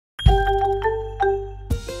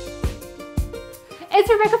it's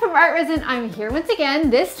Rebecca from ArtResin. I'm here once again,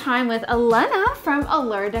 this time with Elena from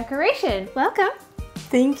Allure Decoration. Welcome.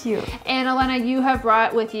 Thank you. And Elena, you have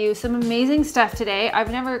brought with you some amazing stuff today. I've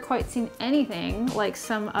never quite seen anything like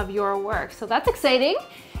some of your work, so that's exciting.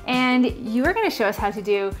 And you are going to show us how to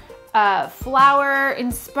do a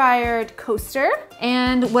flower-inspired coaster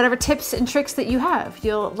and whatever tips and tricks that you have.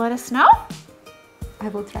 You'll let us know? I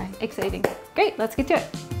will try. Exciting. Great, let's get to it.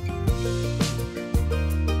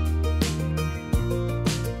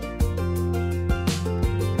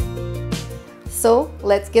 So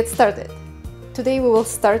let's get started. Today we will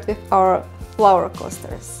start with our flower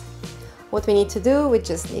coasters. What we need to do, we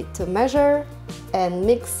just need to measure and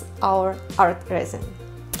mix our art resin.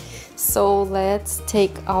 So let's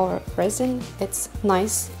take our resin, it's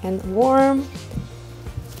nice and warm,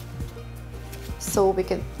 so we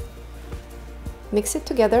can mix it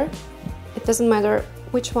together. It doesn't matter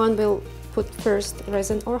which one we'll put first,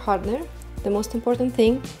 resin or hardener. The most important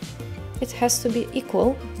thing, it has to be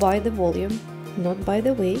equal by the volume, not by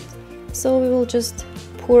the weight. So we will just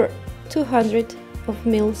pour 200 of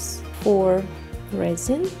mils for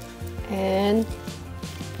resin and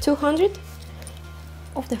 200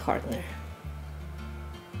 of the hardener.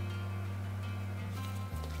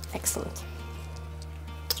 Excellent.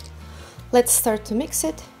 Let's start to mix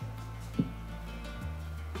it.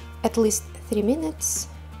 At least 3 minutes,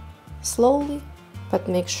 slowly, but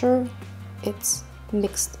make sure it's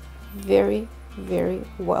mixed very, very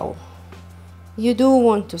well. You do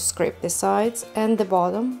want to scrape the sides and the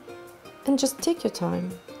bottom, and just take your time.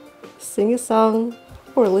 Sing a song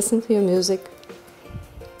or listen to your music,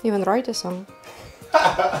 even write a song.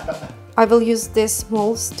 I will use these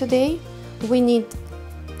molds today. We need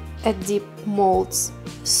a deep molds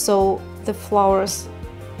so the flowers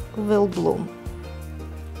will bloom.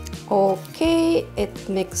 Okay, it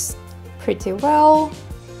mixed pretty well.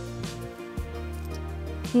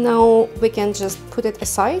 Now we can just put it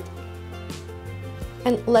aside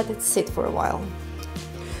and let it sit for a while.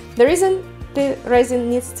 The reason the resin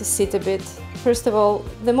needs to sit a bit, first of all,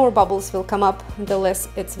 the more bubbles will come up, the less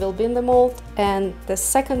it will be in the mold, and the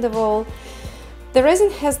second of all, the resin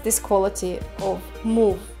has this quality of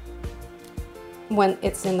move when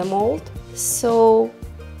it's in the mold, so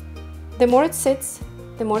the more it sits,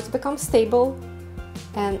 the more it becomes stable,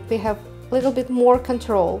 and we have a little bit more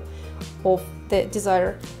control of the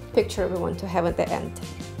desired picture we want to have at the end.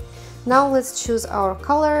 Now let's choose our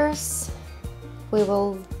colors. We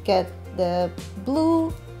will get the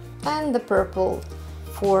blue and the purple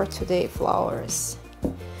for today's flowers.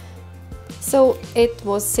 So it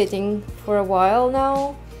was sitting for a while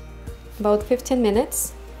now, about 15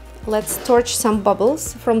 minutes. Let's torch some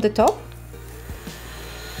bubbles from the top.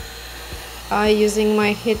 I'm using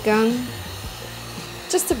my heat gun,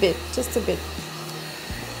 just a bit.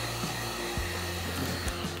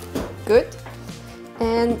 Good.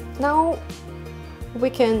 And now we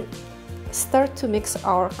can start to mix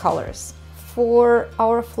our colors. For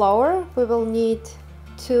our flower, we will need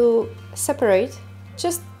to separate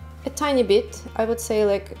just a tiny bit, I would say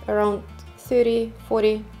like around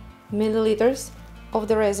 30-40 milliliters of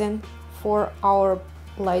the resin for our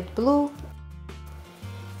light blue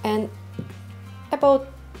and about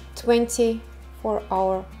 20 for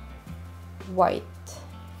our white.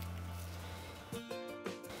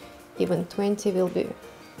 Even 20 will be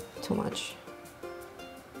too much.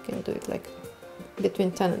 You can do it like between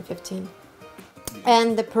 10 and 15.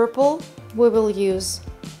 And the purple we will use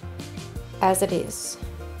as it is.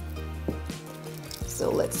 So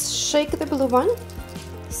let's shake the blue one.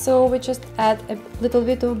 So we just add a little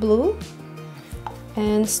bit of blue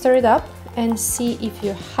and stir it up and see if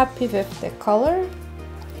you're happy with the color.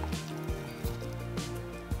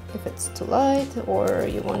 If it's too light or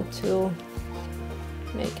you want to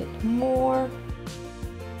make it more.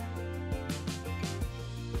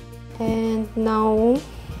 And now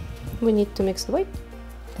we need to mix the white,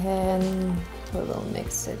 and we will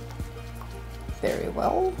mix it very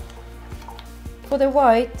well. For the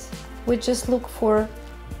white, we just look for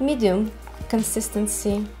medium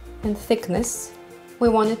consistency and thickness. We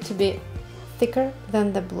want it to be thicker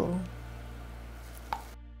than the blue.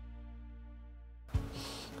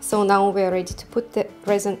 So now we are ready to put the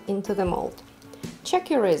resin into the mold.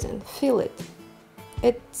 Check your resin, feel it.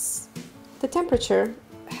 The temperature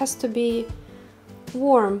has to be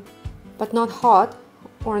warm, but not hot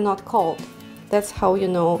or not cold. That's how you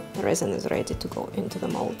know the resin is ready to go into the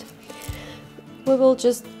mold. We will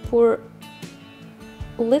just pour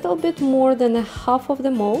a little bit more than a half of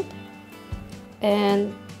the mold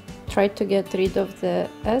and try to get rid of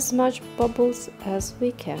as much bubbles as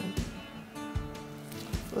we can.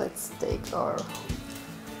 Let's take our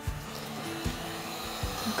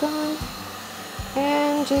gun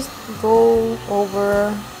and just go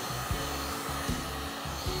over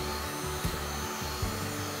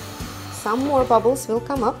some more bubbles will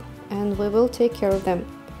come up and we will take care of them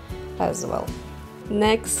as well.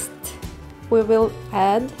 Next, we will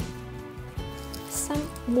add some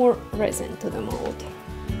more resin to the mold.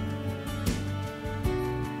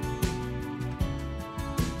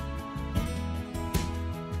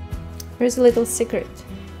 Here's a little secret.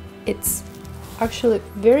 It's actually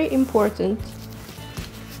very important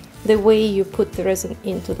the way you put the resin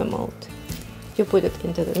into the mold. You put it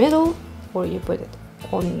into the middle or you put it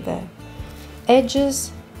on the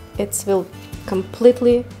edges. It will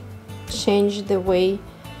completely change the way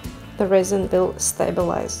the resin will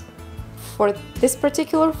stabilize. For this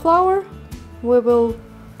particular flower, we will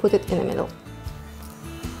put it in the middle.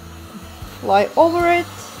 Fly over it.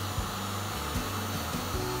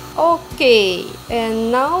 Okay,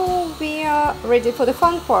 and now we are ready for the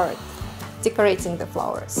fun part, decorating the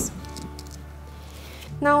flowers.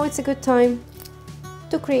 Now it's a good time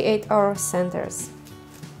to create our centers.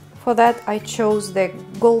 For that I chose the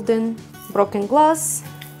golden broken glass.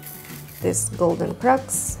 This golden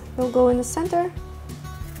crux will go in the center.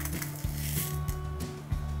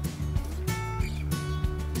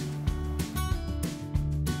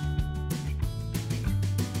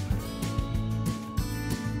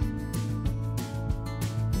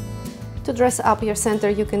 To dress up your center,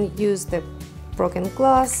 you can use the broken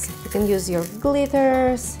glass, you can use your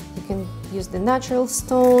glitters, you can use the natural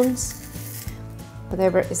stones,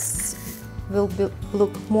 whatever will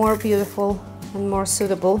look more beautiful and more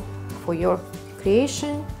suitable for your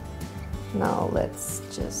creation. Now let's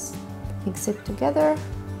just mix it together.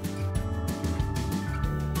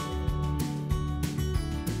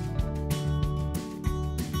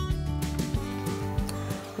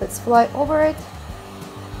 Let's fly over it.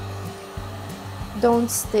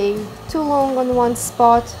 Don't stay too long on one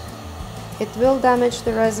spot. It will damage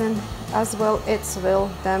the resin as well. It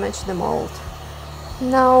will damage the mold.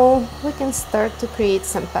 Now we can start to create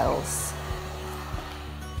some petals.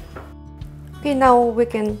 Okay, now we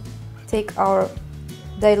can take our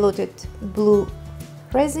diluted blue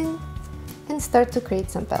resin and start to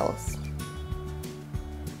create some petals.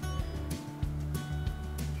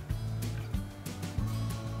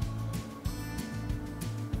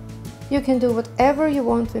 You can do whatever you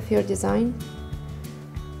want with your design.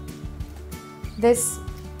 This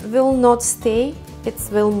will not stay, it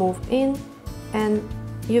will move in and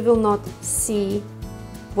you will not see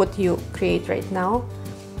what you create right now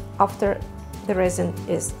after the resin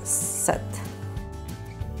is set.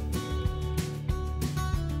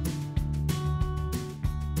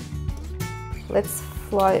 Let's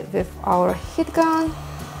fly with our heat gun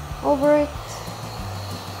over it.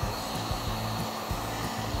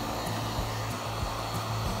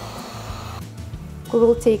 We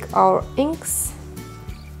will take our inks.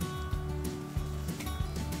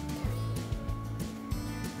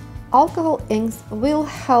 Alcohol inks will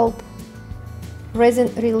help resin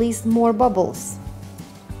release more bubbles.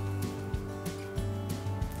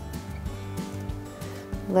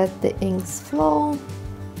 Let the inks flow.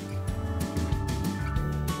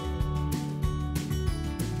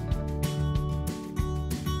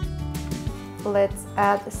 Let's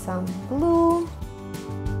add some blue.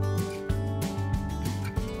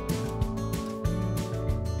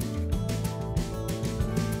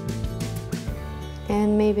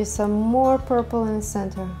 And maybe some more purple in the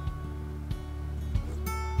center.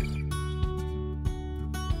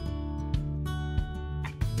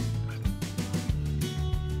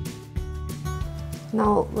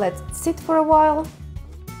 Now let's sit for a while.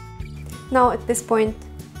 Now at this point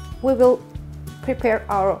we will prepare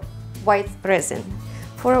our white resin.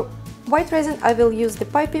 For white resin I will use the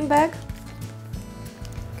piping bag.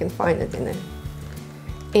 You can find it in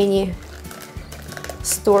any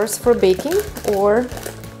stores for baking or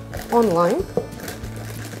online,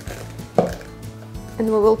 and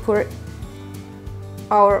we will pour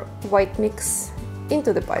our white mix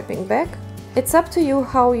into the piping bag. It's up to you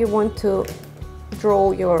how you want to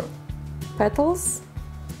draw your petals.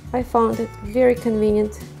 I found it very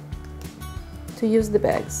convenient to use the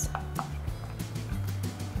bags.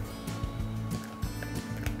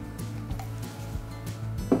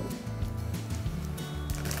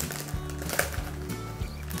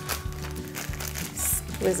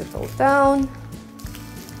 Squeeze it all down,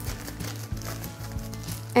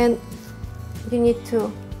 and you need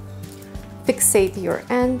to fixate your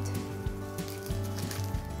end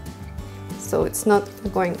so it's not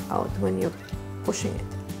going out when you're pushing it.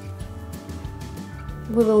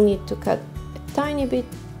 We will need to cut a tiny bit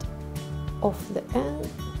off the end,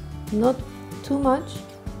 not too much,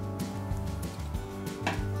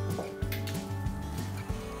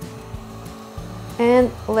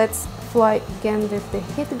 And let's fly again with the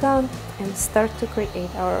heat gun and start to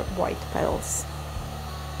create our white petals.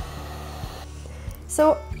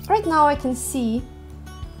 So right now I can see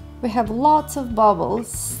we have lots of bubbles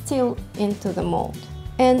still into the mold.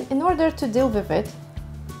 And in order to deal with it,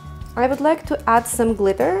 I would like to add some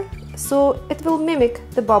glitter so it will mimic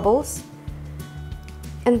the bubbles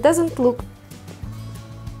and doesn't look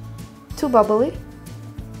too bubbly,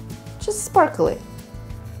 just sparkly.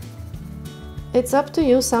 It's up to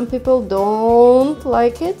you. Some people don't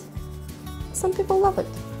like it, some people love it.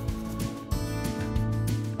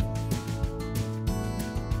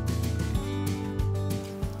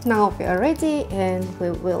 Now we are ready and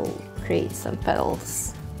we will create some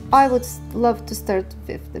petals. I would love to start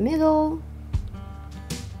with the middle.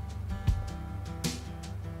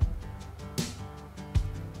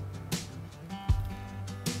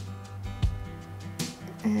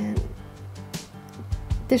 And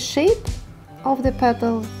the shape of the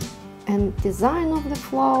petals and design of the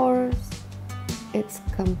flowers, it's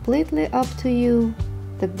completely up to you.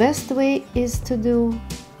 The best way is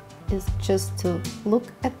just to look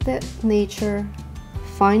at the nature,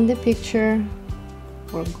 find the picture,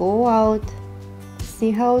 or go out,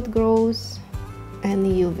 see how it grows,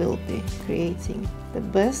 and you will be creating the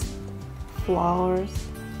best flowers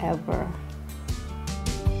ever.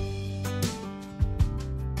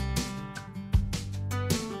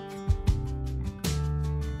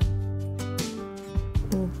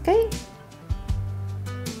 Okay.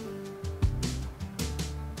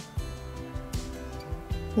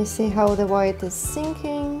 You see how the white is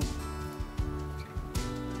sinking.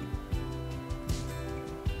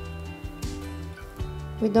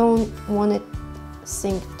 We don't want it to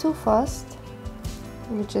sink too fast.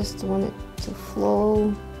 We just want it to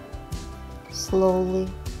flow slowly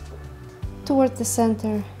toward the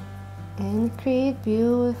center and create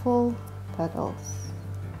beautiful petals.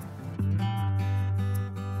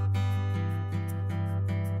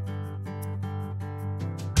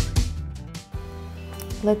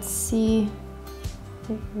 Let's see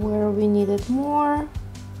where we need it more.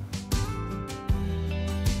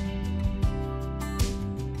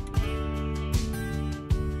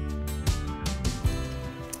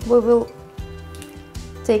 We will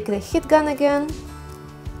take the heat gun again,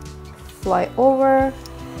 fly over.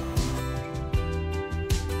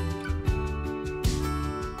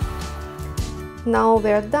 Now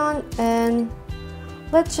we're done, and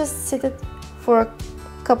let's just sit it for a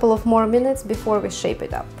couple of more minutes before we shape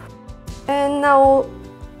it up. And now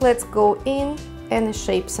let's go in and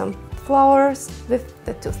shape some flowers with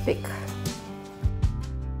the toothpick.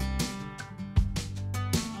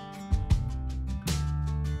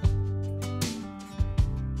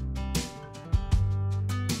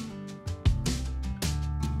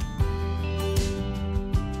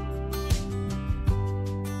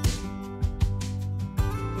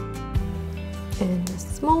 And a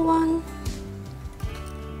small one.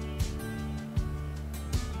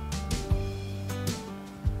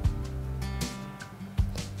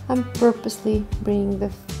 I'm purposely bringing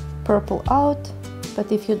the purple out,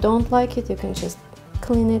 but if you don't like it, you can just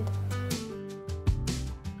clean it.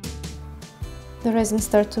 The resin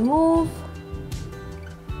starts to move.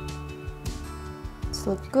 It's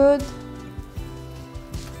look good.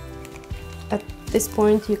 At this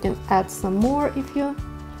point, you can add some more if you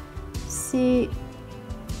see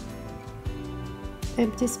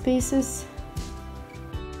empty spaces.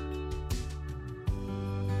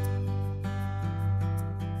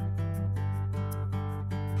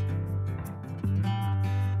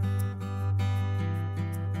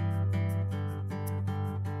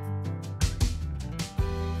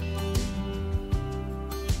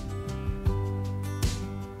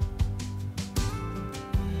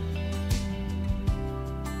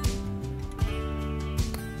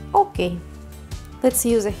 Okay, let's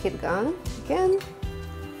use a heat gun again.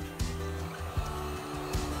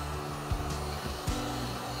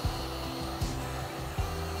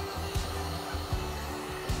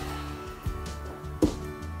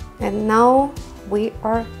 And now we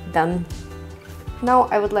are done. Now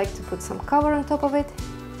I would like to put some cover on top of it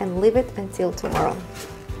and leave it until tomorrow.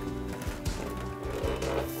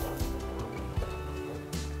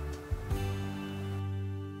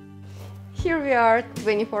 Here we are,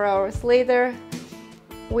 24 hours later.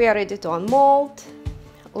 We are ready to unmold.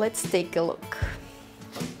 Let's take a look.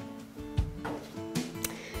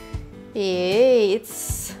 Yay,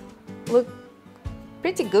 it's look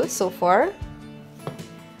pretty good so far.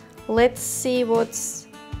 Let's see what's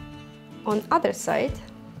on other side.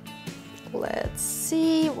 Let's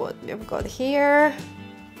see what we've got here.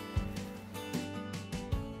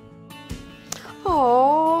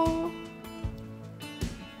 Oh,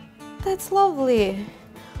 that's lovely.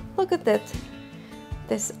 Look at that.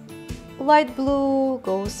 This light blue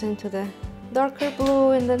goes into the darker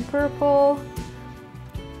blue and then purple.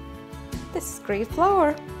 This is great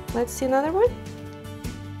flower. Let's see another one.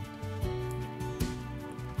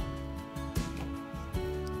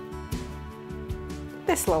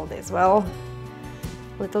 This lovely as well.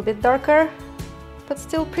 A little bit darker, but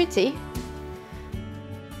still pretty.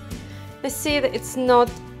 I see that it's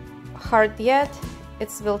not hard yet. It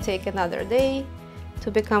will take another day to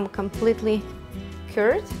become completely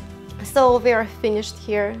cured. So we are finished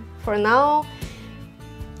here for now.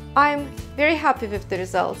 I'm very happy with the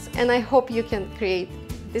results, and I hope you can create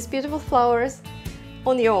these beautiful flowers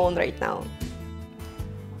on your own right now.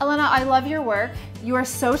 Elena, I love your work. You are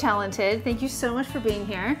so talented. Thank you so much for being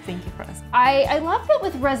here. Thank you for asking. I love that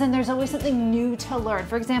with resin, there's always something new to learn.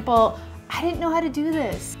 For example, I didn't know how to do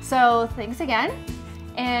this. So thanks again.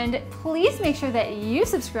 And please make sure that you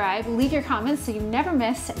subscribe, leave your comments so you never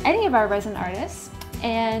miss any of our resin artists.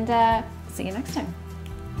 And see you next time.